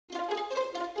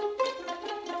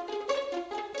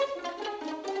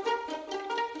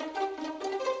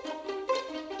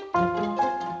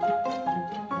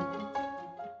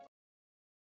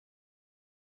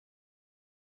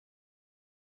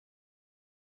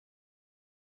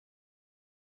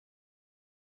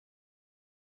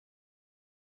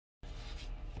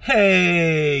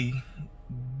Hey,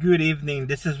 good evening.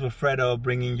 This is Wilfredo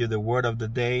bringing you the word of the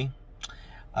day.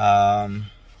 Um,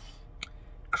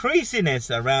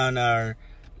 Craziness around our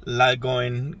lot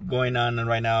going on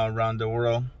right now around the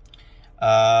world.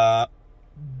 Uh,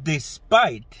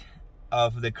 Despite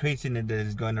of the craziness that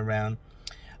is going around,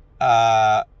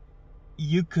 uh,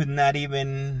 you could not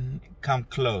even come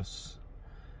close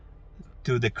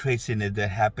to the craziness that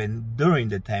happened during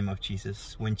the time of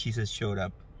Jesus when Jesus showed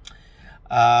up.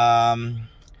 Um,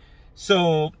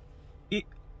 so it,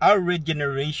 our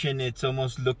generation, it's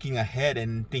almost looking ahead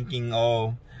and thinking,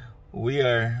 oh,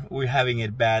 we're having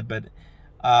it bad, but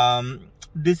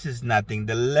this is nothing.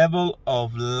 The level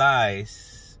of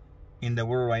lies in the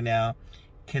world right now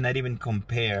cannot even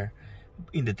compare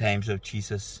in the times of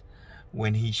Jesus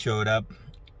when he showed up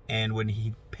and when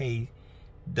he paid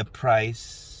the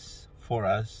price for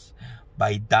us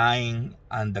by dying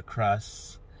on the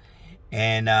cross.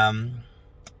 And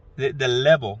the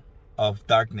level of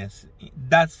darkness,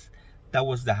 that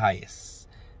was the highest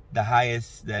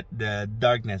that the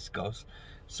darkness goes.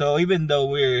 So even though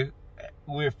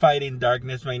we're fighting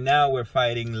darkness right now, we're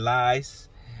fighting lies,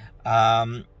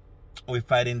 we're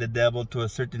fighting the devil to a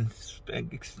certain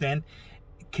extent,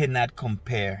 cannot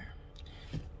compare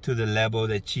to the level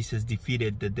that Jesus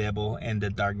defeated the devil and the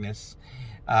darkness.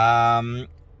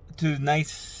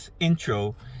 Tonight's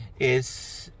intro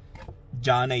is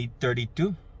John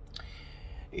 8:32.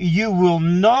 You will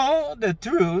know the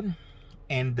truth,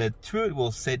 and the truth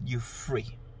will set you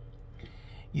free.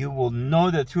 You will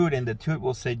know the truth, and the truth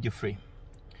will set you free.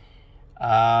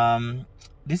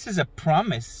 This is a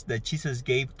promise that Jesus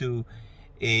gave to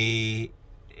it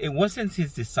wasn't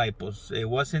his disciples. It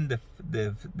wasn't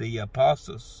the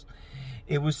apostles.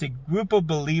 It was a group of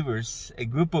believers, a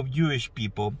group of Jewish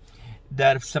people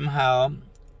that somehow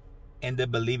ended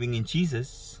up believing in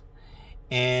Jesus.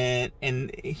 And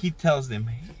he tells them,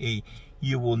 hey,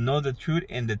 you will know the truth,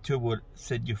 and the truth will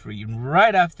set you free. And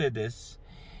right after this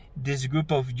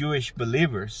group of Jewish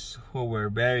believers who were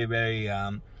very, very,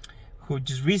 who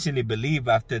just recently believed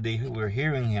after they were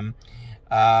hearing him,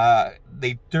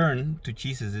 they turned to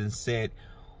Jesus and said,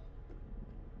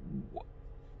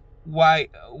 why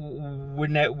we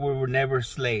were never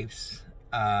slaves?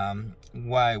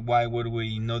 Why would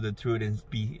we know the truth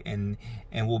and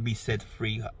will be set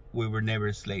free? We were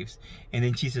never slaves. And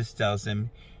then Jesus tells them,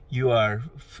 you're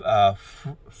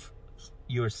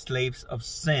slaves of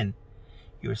sin.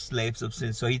 You're slaves of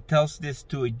sin. So he tells this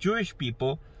to a Jewish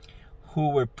people who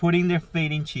were putting their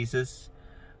faith in Jesus,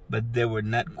 but they were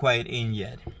not quite in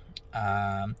yet.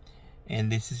 And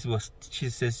this is what she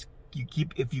says: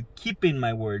 if you keep in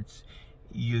my words,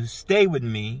 you stay with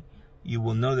me, you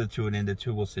will know the truth, and the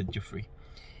truth will set you free.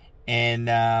 And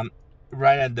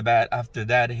right at the bat after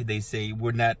that, they say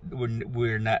we're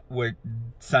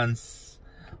sons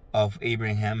of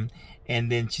Abraham.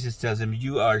 And then Jesus tells them,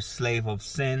 you are slave of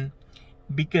sin,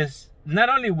 because not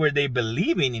only were they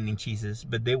believing in Jesus,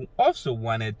 but they also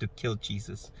wanted to kill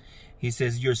Jesus. He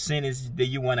says, your sin is that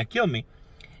you want to kill me.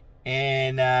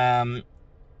 And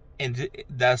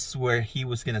that's where he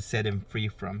was going to set him free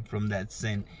from that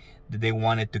sin, that they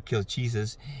wanted to kill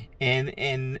Jesus. And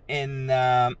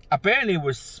apparently it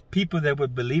was people that were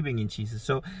believing in Jesus.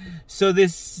 So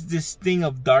this thing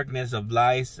of darkness, of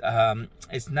lies,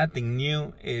 it's nothing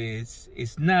new.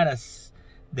 It's not as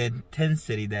the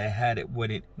intensity that I had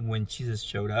when Jesus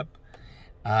showed up.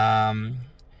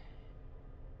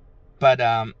 But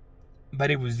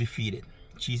it was defeated.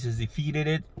 Jesus defeated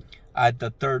it. At the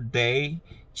third day,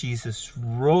 Jesus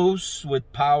rose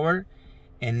with power,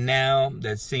 and now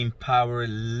that same power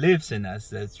lives in us.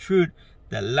 The truth,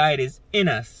 the light is in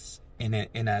us, and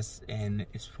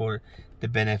it's for the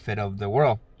benefit of the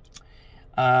world.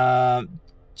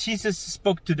 Jesus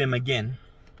spoke to them again.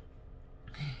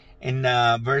 In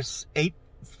verse 8,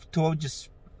 12,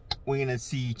 we're going to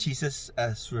see Jesus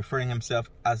as referring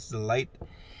himself as the light.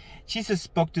 Jesus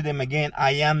spoke to them again.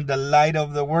 I am the light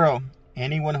of the world.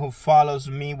 Anyone who follows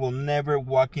me will never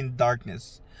walk in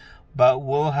darkness, but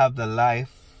will have the light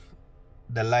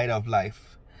of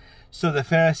life. So the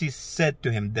Pharisees said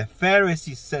to him,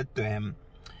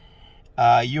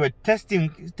 you are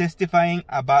testifying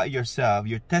about yourself.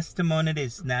 Your testimony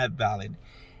is not valid.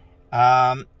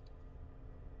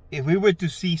 If we were to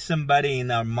see somebody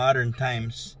in our modern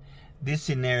times, this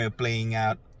scenario playing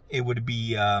out, it would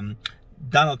be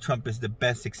Donald Trump is the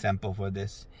best example for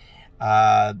this.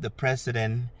 The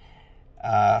president,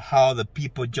 how the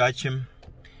people judge him.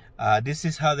 This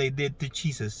is how they did to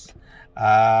Jesus.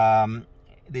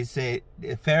 They say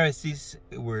the Pharisees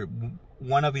were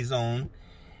one of his own.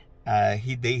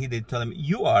 They tell him,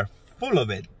 you are full of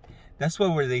it. That's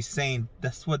what were they saying.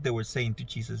 That's what they were saying to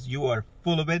Jesus. You are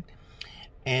full of it,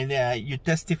 and you're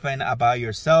testifying about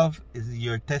yourself.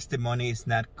 Your testimony is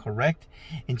not correct.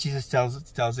 And Jesus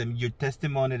tells him, your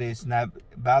testimony is not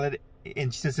valid.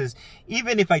 And Jesus says,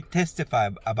 even if I testify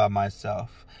about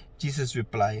myself, Jesus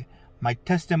replied, my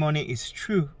testimony is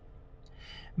true,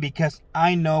 because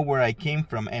I know where I came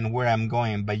from and where I'm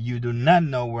going, but you do not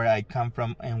know where I come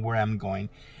from and where I'm going.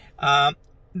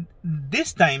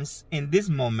 This times, in this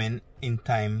moment in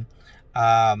time,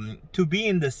 to be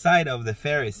in the side of the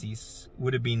Pharisees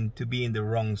would have been to be in the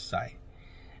wrong side.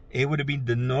 It would have been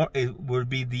it would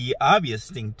be the obvious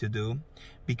thing to do,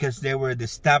 because they were the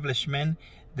establishment.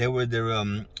 They were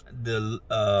the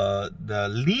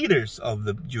leaders of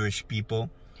the Jewish people,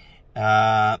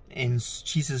 and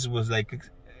Jesus was like,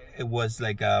 it was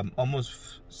like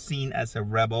almost seen as a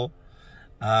rebel,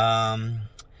 and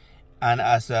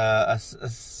as a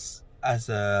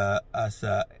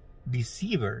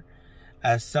deceiver,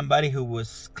 as somebody who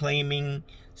was claiming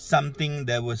something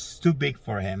that was too big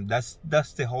for him.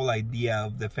 That's the whole idea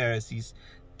of the Pharisees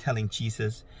telling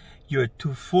Jesus, you're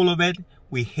too full of it.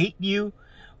 We hate you.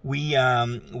 We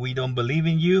don't believe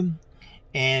in you,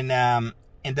 and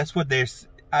that's what they're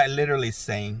literally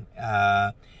saying.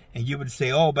 And you would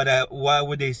say, oh, but why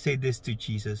would they say this to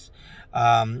Jesus?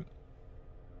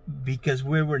 Because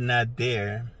we were not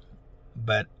there.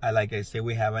 But like I say,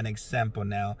 we have an example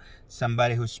now.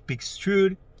 Somebody who speaks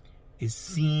truth is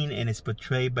seen and is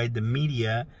portrayed by the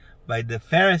media, by the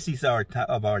Pharisees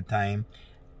of our time,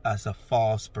 as a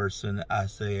false person,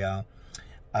 as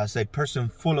a person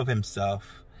full of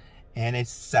himself. And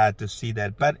it's sad to see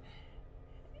that. But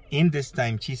in this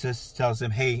time, Jesus tells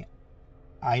him, hey,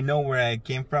 I know where I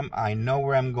came from. I know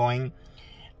where I'm going.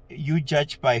 You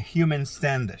judge by human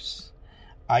standards.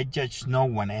 I judge no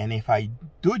one. And if I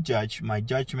do judge, my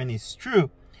judgment is true,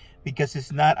 because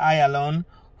it's not I alone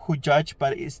who judge,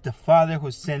 but it's the Father who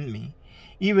sent me.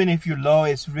 Even if your law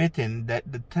is written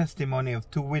that the testimony of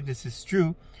two witnesses is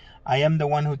true, I am the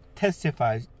one who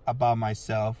testifies about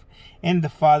myself, and the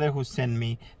Father who sent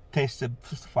me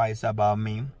testifies about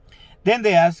me. Then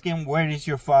they asked him, where is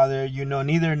your father? You know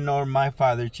neither nor my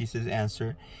father. Jesus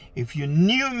answered, if you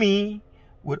knew me,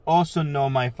 would also know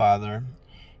my Father.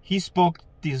 He spoke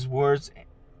these words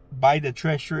by the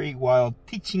treasury while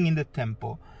teaching in the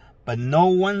temple, but no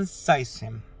one seized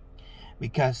him,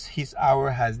 because his hour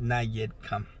has not yet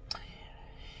come.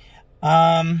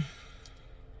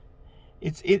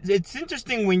 It's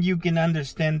interesting when you can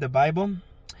understand the Bible,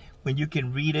 when you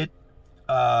can read it,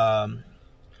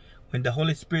 when the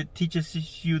Holy Spirit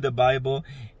teaches you the Bible,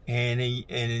 and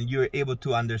you're able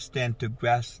to understand, to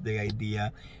grasp the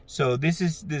idea. So this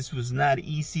was not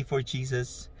easy for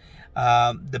Jesus.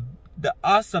 The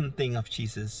awesome thing of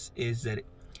Jesus is that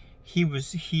he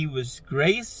was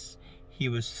grace, he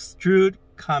was truth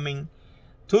coming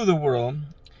to the world,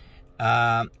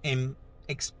 and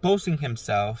exposing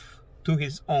himself to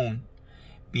his own,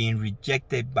 being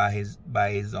rejected by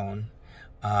his own,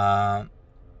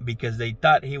 because they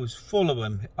thought he was full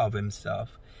of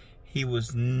himself. He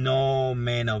was no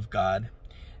man of God.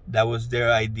 That was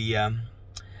their idea.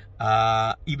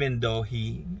 Even though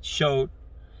he showed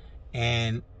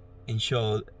and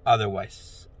showed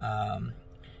otherwise.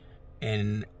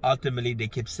 And ultimately they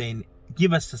kept saying,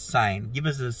 give us a sign. Give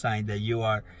us a sign that you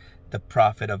are the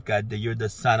prophet of God, that you're the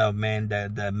Son of Man,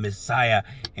 the Messiah,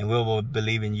 and we will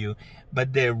believe in you.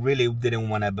 But they really didn't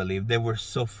want to believe. They were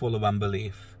so full of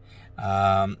unbelief.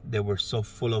 They were so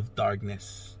full of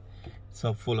darkness.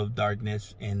 So full of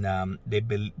darkness, and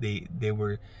they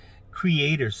were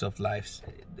creators of lives.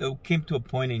 It came to a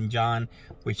point in John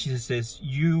where Jesus says,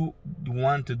 you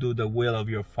want to do the will of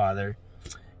your Father,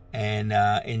 and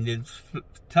it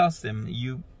tells them,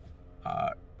 you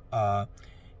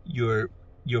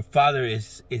your Father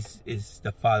is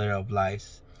the Father of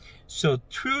lies. So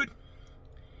truth,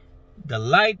 the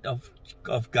light of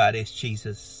God is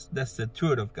Jesus. That's the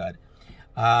truth of God.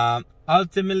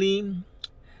 Ultimately,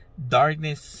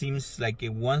 darkness seems like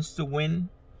it wants to win,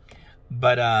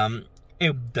 but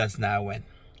it does not win.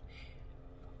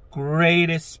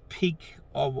 Greatest peak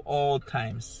of all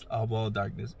times, of all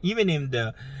darkness, even in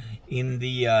the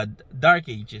dark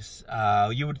ages,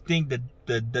 you would think that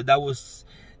that was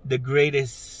the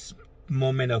greatest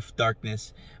moment of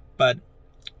darkness, but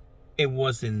it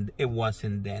wasn't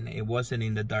then. It wasn't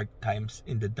in the dark times,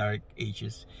 in the dark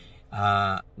ages,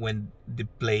 when the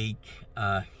plague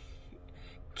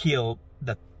killed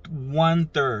the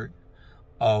 1/3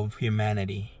 of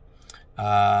humanity.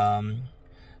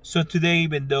 So today,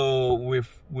 even though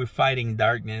we're fighting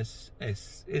darkness,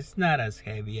 it's not as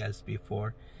heavy as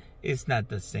before. It's not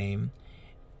the same.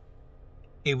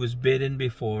 It was bitten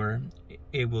before,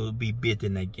 it will be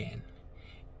bitten again.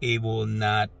 It will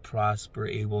not prosper,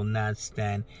 it will not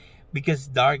stand, because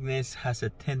darkness has a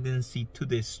tendency to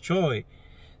destroy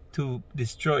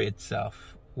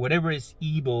itself. Whatever is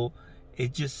evil,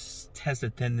 it just has a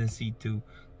tendency to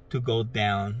go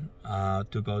down,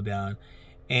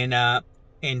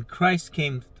 and Christ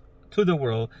came to the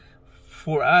world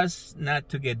for us not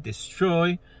to get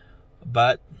destroyed,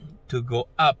 but to go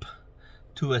up,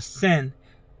 to ascend,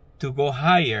 to go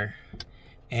higher,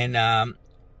 and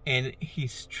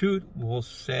His truth will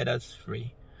set us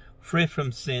free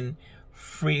from sin,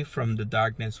 free from the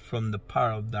darkness, from the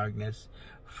power of darkness,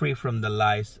 free from the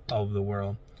lies of the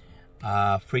world,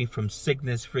 free from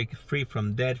sickness, free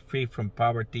from death, free from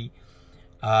poverty.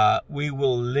 We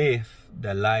will live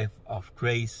the life of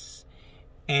grace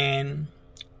and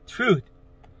truth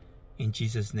in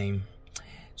Jesus' name.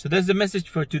 So that's the message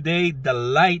for today. The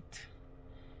light,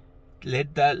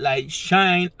 let that light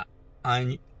shine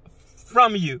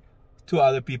from you to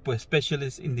other people, especially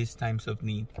in these times of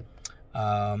need.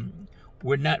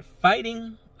 We're not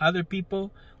fighting other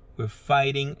people. We're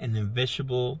fighting an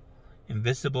invisible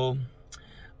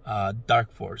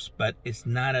dark force, but it's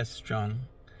not as strong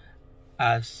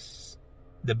as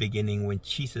the beginning when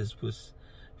Jesus was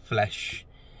flesh.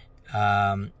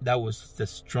 That was the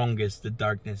strongest the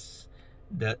darkness,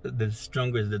 the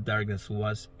strongest the darkness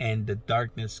was, and the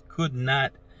darkness could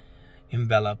not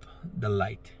envelop the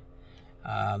light.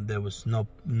 There was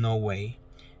no way.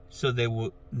 So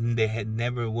they had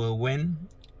never will win.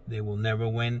 They will never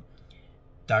win.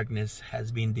 Darkness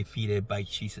has been defeated by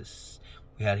Jesus.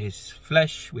 We had His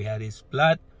flesh, we had His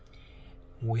blood.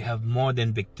 We have more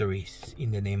than victories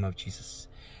in the name of Jesus.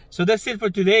 So that's it for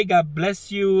today. God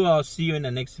bless you. I'll see you in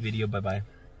the next video. Bye-bye.